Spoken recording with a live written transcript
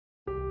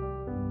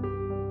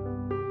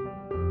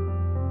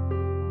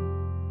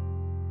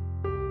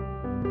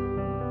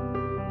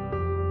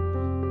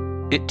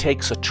It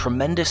takes a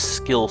tremendous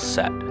skill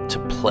set to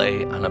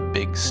play on a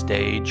big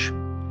stage.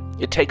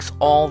 It takes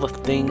all the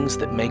things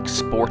that make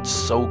sports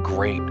so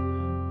great.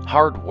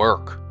 Hard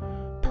work,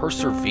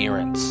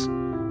 perseverance,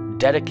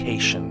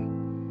 dedication.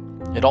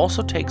 It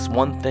also takes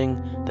one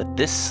thing that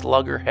this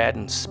slugger had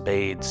in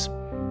spades: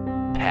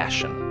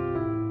 passion.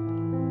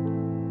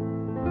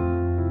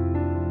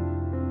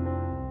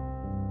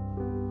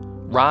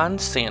 Ron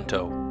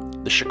Santo,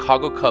 the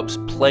Chicago Cubs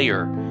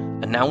player,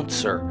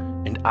 announcer,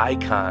 and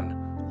icon,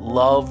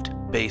 loved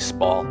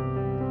baseball.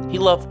 He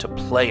loved to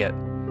play it.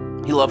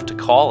 He loved to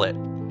call it.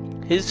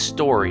 His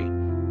story,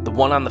 the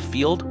one on the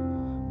field,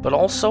 but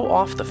also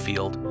off the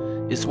field,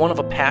 is one of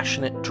a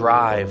passionate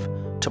drive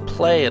to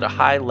play at a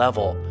high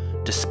level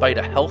despite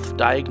a health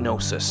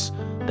diagnosis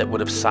that would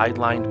have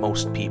sidelined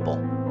most people.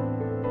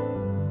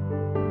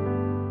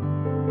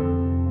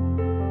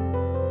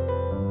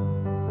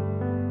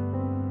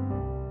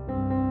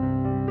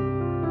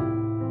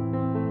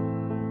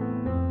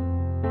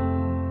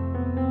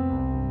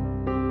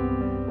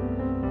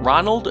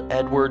 Ronald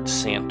Edward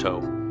Santo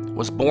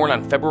was born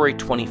on February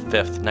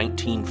 25,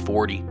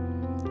 1940.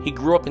 He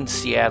grew up in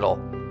Seattle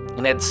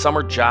and had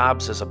summer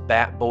jobs as a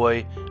bat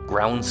boy,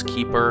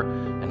 groundskeeper,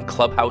 and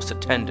clubhouse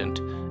attendant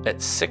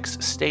at Six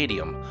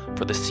Stadium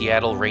for the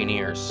Seattle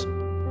Rainiers.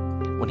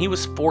 When he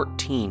was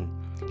 14,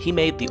 he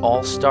made the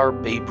All-Star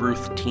Babe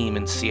Ruth team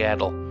in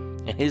Seattle,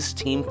 and his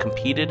team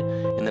competed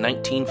in the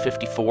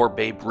 1954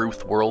 Babe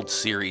Ruth World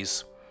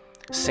Series.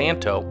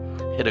 Santo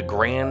hit a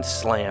grand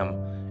slam,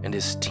 and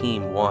his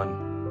team won.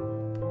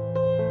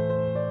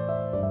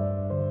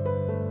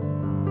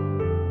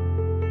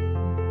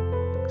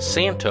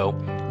 Santo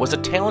was a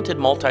talented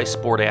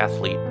multi-sport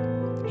athlete.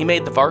 He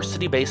made the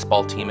varsity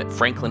baseball team at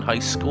Franklin High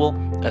School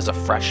as a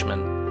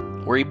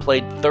freshman, where he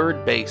played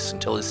third base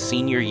until his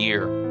senior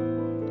year.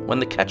 When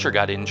the catcher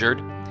got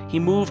injured, he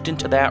moved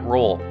into that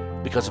role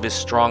because of his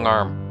strong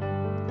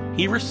arm.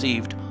 He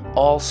received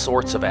all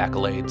sorts of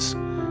accolades,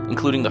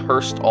 including the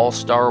Hearst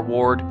All-Star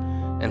Award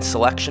and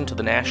selection to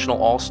the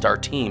National All-Star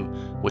Team,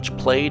 which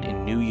played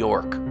in New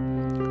York.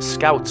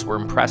 Scouts were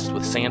impressed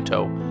with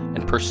Santo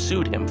and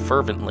pursued him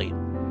fervently.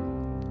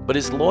 But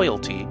his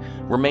loyalty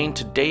remained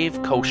to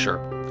Dave Kosher,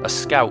 a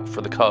scout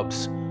for the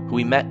Cubs, who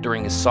he met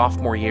during his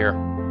sophomore year.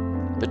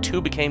 The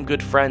two became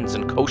good friends,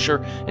 and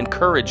Kosher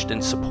encouraged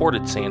and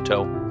supported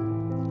Santo.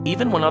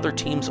 Even when other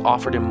teams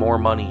offered him more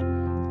money,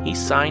 he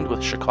signed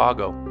with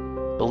Chicago,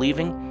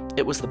 believing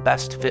it was the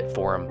best fit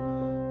for him,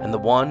 and the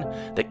one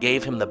that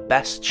gave him the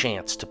best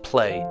chance to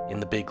play in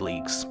the big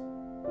leagues.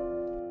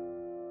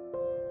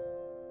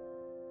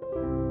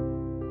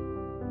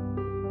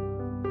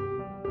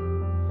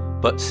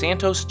 But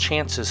Santo's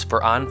chances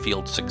for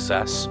on-field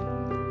success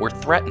were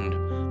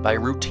threatened by a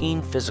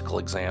routine physical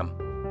exam.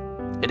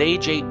 At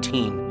age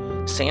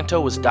 18, Santo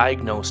was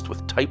diagnosed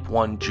with type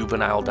 1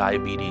 juvenile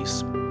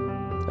diabetes.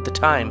 At the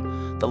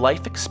time, the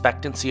life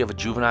expectancy of a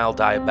juvenile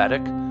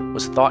diabetic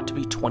was thought to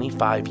be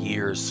 25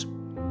 years.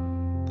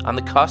 On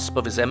the cusp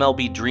of his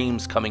MLB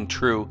dreams coming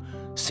true,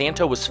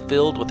 Santo was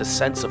filled with a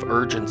sense of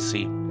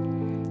urgency.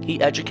 He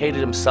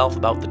educated himself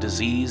about the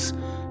disease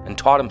and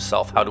taught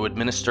himself how to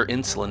administer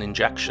insulin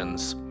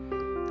injections.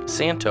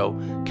 Santo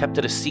kept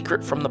it a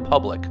secret from the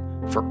public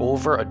for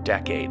over a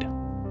decade.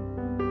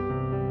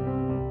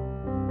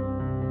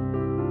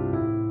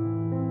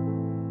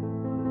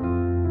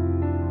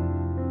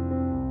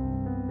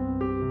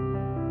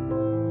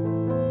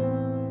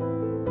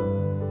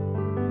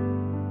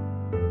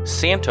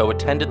 Santo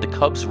attended the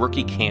Cubs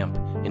rookie camp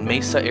in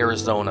Mesa,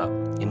 Arizona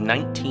in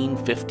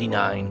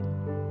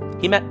 1959.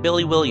 He met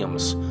Billy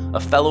Williams, a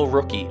fellow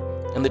rookie,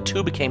 and the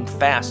two became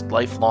fast,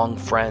 lifelong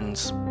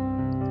friends.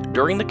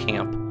 During the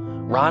camp,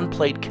 Ron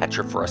played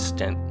catcher for a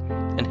stint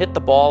and hit the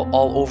ball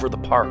all over the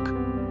park.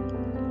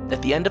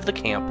 At the end of the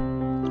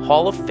camp,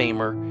 Hall of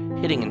Famer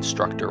hitting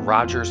instructor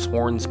Rogers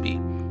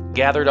Hornsby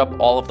gathered up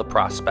all of the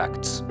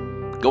prospects.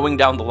 Going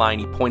down the line,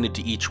 he pointed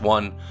to each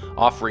one,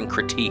 offering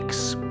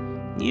critiques.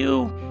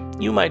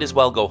 You might as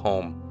well go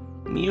home.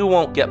 You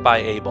won't get by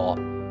A-ball.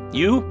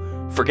 You?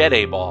 Forget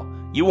A-ball.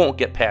 You won't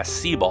get past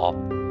C-ball.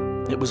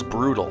 It was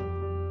brutal.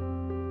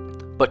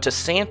 But to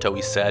Santo,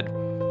 he said,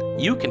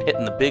 "You can hit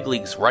in the big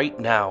leagues right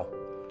now."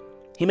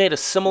 He made a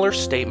similar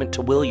statement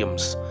to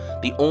Williams,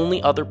 the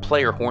only other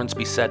player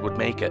Hornsby said would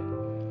make it.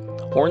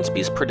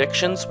 Hornsby's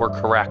predictions were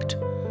correct.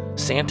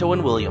 Santo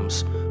and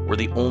Williams were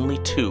the only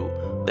two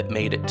that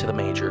made it to the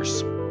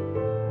majors.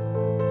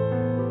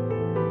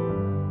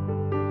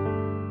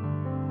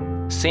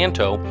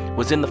 Santo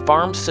was in the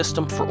farm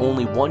system for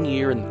only 1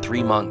 year and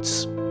 3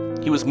 months.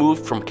 He was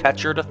moved from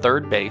catcher to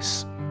third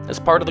base as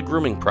part of the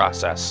grooming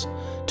process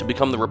to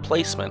become the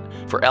replacement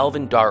for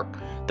Alvin Dark,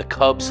 the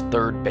Cubs'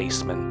 third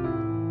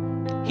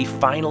baseman. He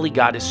finally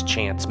got his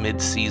chance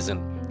mid-season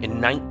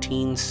in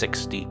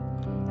 1960.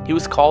 He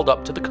was called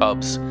up to the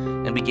Cubs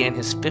and began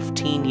his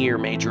 15-year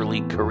major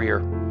league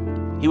career.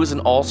 He was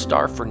an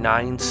All-Star for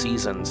 9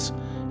 seasons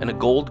and a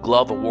Gold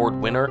Glove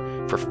Award winner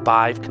for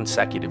 5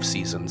 consecutive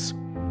seasons.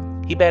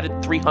 He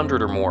batted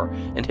 .300 or more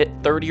and hit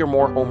 30 or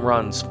more home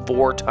runs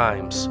 4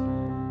 times.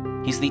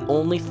 He's the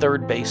only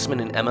third baseman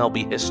in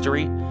MLB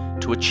history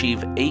to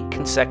achieve 8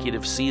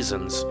 consecutive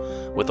seasons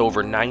with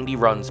over 90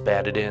 runs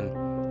batted in.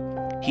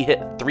 He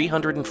hit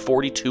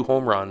 342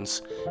 home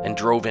runs and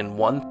drove in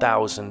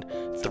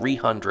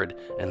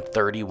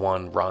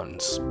 1,331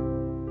 runs.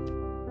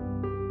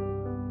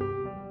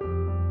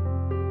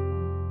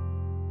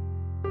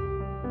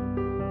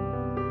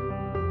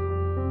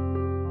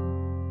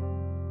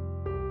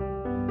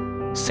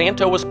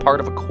 Santo was part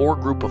of a core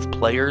group of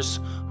players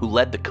who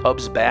led the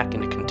Cubs back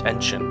into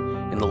contention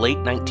in the late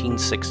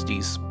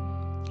 1960s.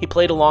 He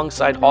played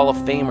alongside Hall of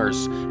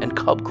Famers and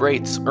Cub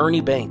greats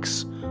Ernie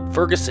Banks,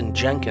 Ferguson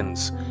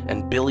Jenkins,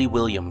 and Billy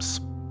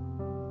Williams.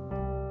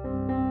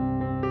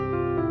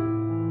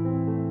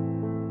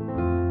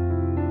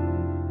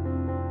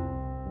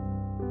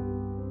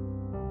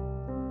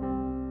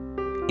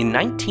 In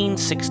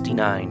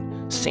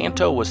 1969,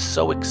 Santo was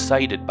so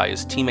excited by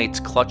his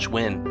teammates' clutch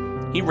win,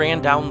 he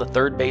ran down the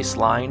third base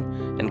line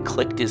and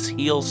clicked his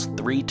heels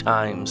 3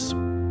 times.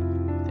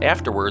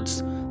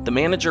 Afterwards, the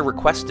manager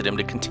requested him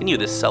to continue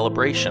this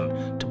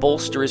celebration to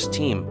bolster his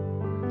team.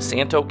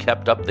 Santo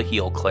kept up the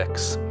heel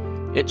clicks.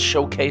 It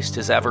showcased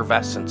his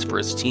effervescence for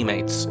his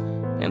teammates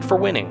and for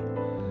winning.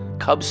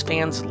 Cubs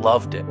fans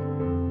loved it.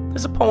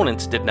 His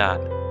opponents did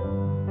not.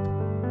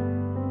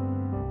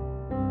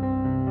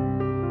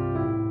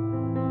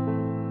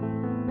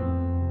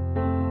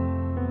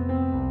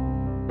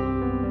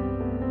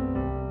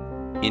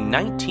 In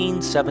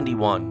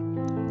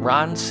 1971,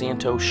 Ron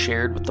Santo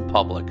shared with the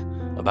public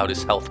about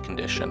his health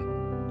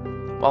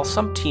condition. While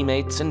some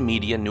teammates and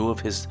media knew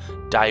of his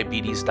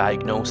diabetes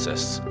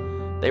diagnosis,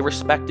 they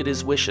respected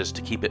his wishes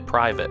to keep it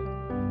private.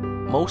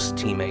 Most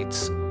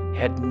teammates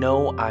had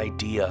no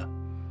idea.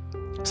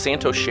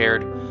 Santo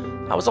shared,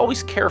 "I was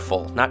always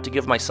careful not to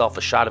give myself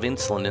a shot of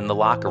insulin in the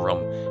locker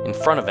room in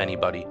front of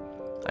anybody.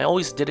 I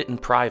always did it in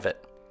private."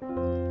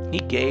 He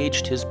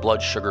gauged his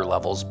blood sugar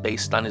levels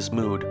based on his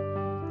mood.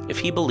 If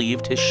he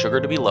believed his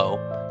sugar to be low,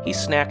 he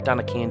snacked on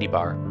a candy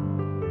bar.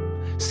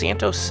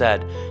 Santo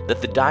said that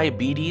the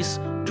diabetes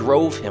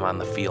drove him on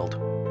the field.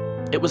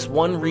 "It was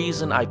one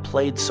reason I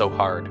played so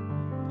hard.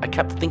 I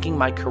kept thinking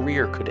my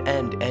career could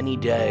end any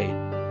day.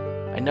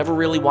 I never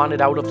really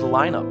wanted out of the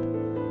lineup.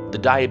 The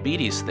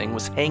diabetes thing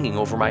was hanging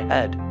over my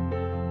head."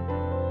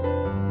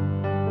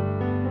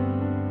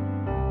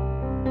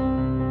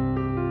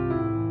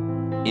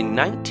 In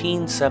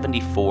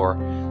 1974,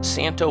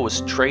 Santo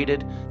was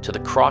traded to the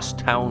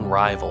crosstown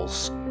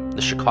rivals,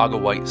 the Chicago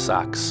White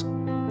Sox.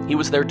 He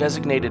was their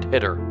designated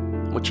hitter,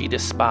 which he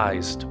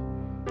despised.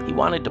 He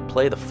wanted to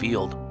play the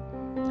field.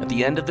 At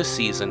the end of the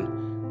season,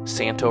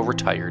 Santo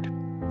retired.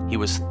 He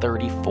was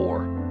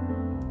 34.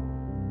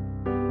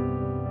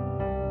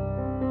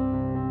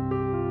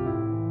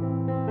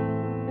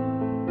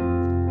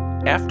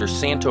 After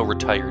Santo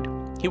retired,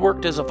 he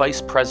worked as a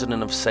vice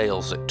president of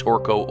sales at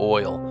Torco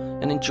Oil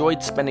and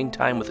enjoyed spending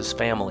time with his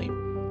family.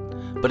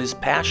 But his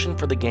passion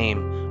for the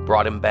game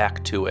brought him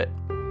back to it.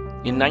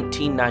 In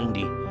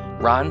 1990,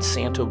 Ron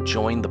Santo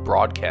joined the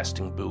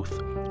broadcasting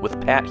booth with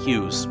Pat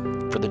Hughes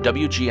for the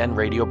WGN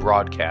radio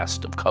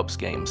broadcast of Cubs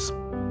games.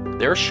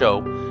 Their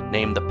show,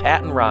 named The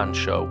Pat and Ron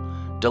Show,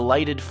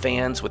 delighted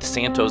fans with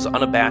Santo's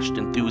unabashed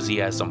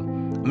enthusiasm,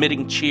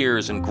 emitting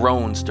cheers and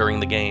groans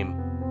during the game.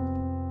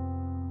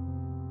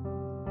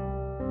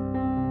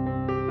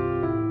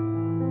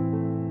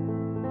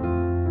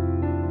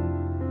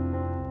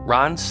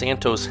 Ron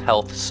Santo's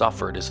health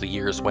suffered as the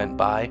years went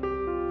by.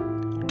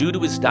 Due to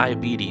his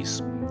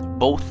diabetes,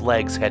 both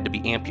legs had to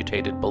be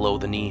amputated below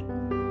the knee.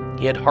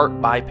 He had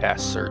heart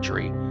bypass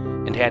surgery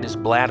and had his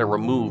bladder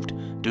removed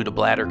due to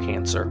bladder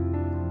cancer.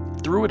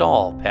 Through it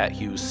all, Pat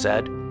Hughes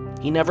said,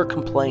 he never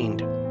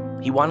complained.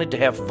 He wanted to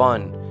have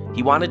fun.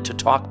 He wanted to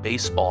talk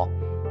baseball.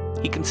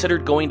 He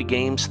considered going to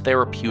games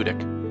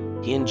therapeutic.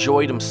 He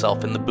enjoyed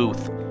himself in the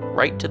booth,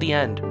 right to the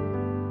end.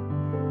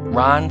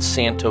 Ron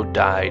Santo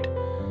died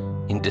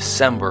in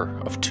December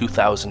of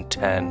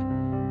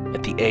 2010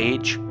 at the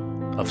age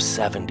of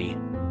 70.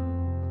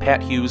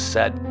 Pat Hughes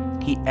said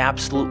he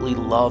absolutely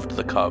loved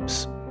the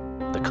Cubs.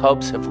 The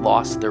Cubs have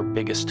lost their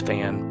biggest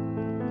fan.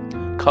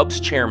 Cubs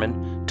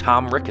chairman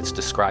Tom Ricketts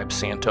described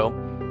Santo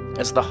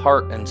as the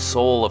heart and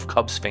soul of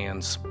Cubs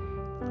fans.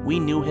 "We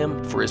knew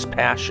him for his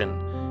passion,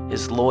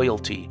 his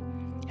loyalty,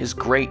 his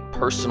great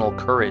personal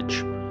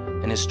courage,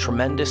 and his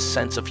tremendous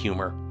sense of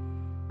humor.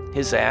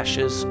 His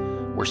ashes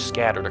were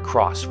scattered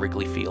across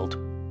Wrigley Field."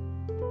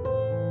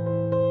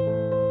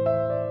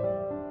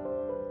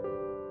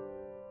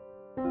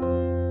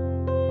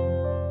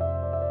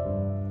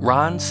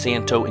 Ron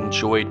Santo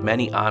enjoyed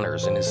many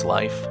honors in his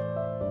life.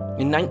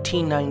 In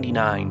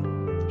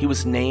 1999, he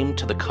was named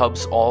to the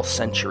Cubs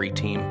All-Century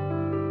team.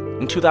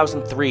 In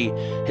 2003,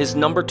 his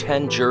number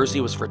 10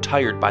 jersey was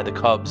retired by the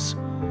Cubs,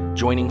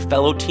 joining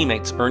fellow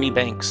teammates Ernie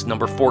Banks,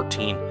 number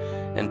 14,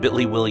 and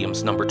Billy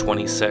Williams, number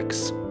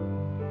 26.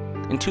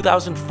 In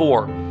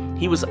 2004,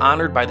 he was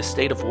honored by the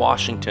state of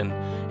Washington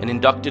and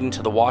inducted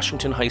into the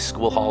Washington High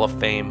School Hall of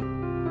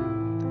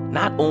Fame.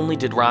 Not only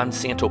did Ron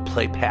Santo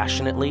play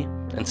passionately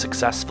and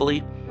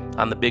successfully,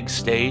 on the big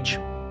stage,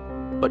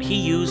 but he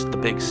used the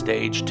big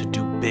stage to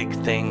do big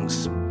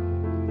things.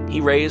 He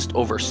raised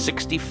over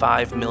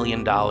 $65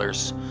 million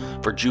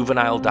for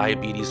juvenile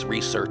diabetes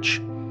research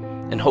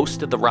and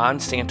hosted the Ron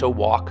Santo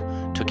Walk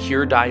to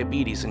Cure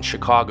Diabetes in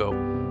Chicago,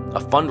 a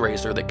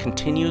fundraiser that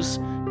continues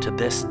to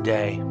this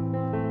day.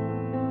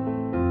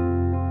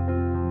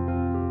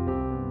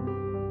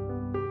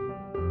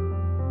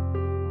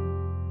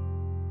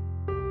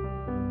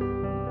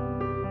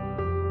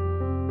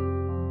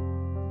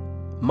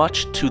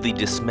 Much to the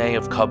dismay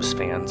of Cubs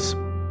fans,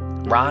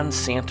 Ron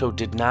Santo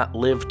did not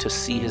live to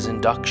see his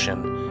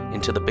induction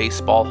into the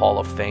Baseball Hall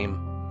of Fame.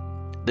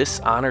 This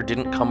honor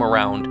didn't come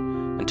around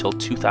until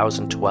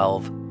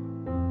 2012.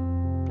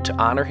 To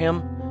honor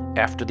him,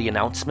 after the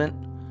announcement,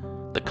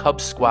 the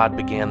Cubs squad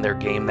began their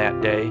game that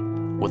day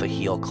with a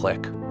heel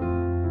click.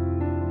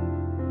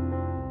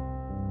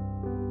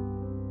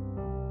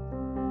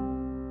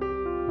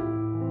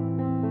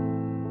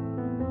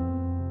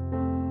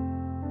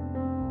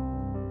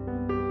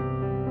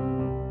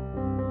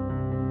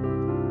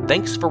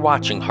 Thanks for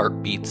watching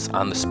Heartbeats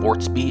on the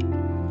Sports Beat.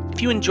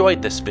 If you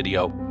enjoyed this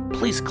video,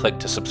 please click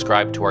to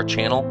subscribe to our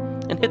channel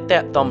and hit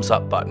that thumbs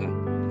up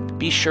button.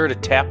 Be sure to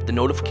tap the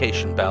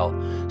notification bell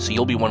so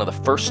you'll be one of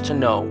the first to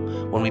know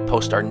when we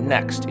post our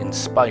next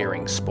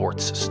inspiring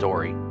sports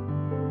story.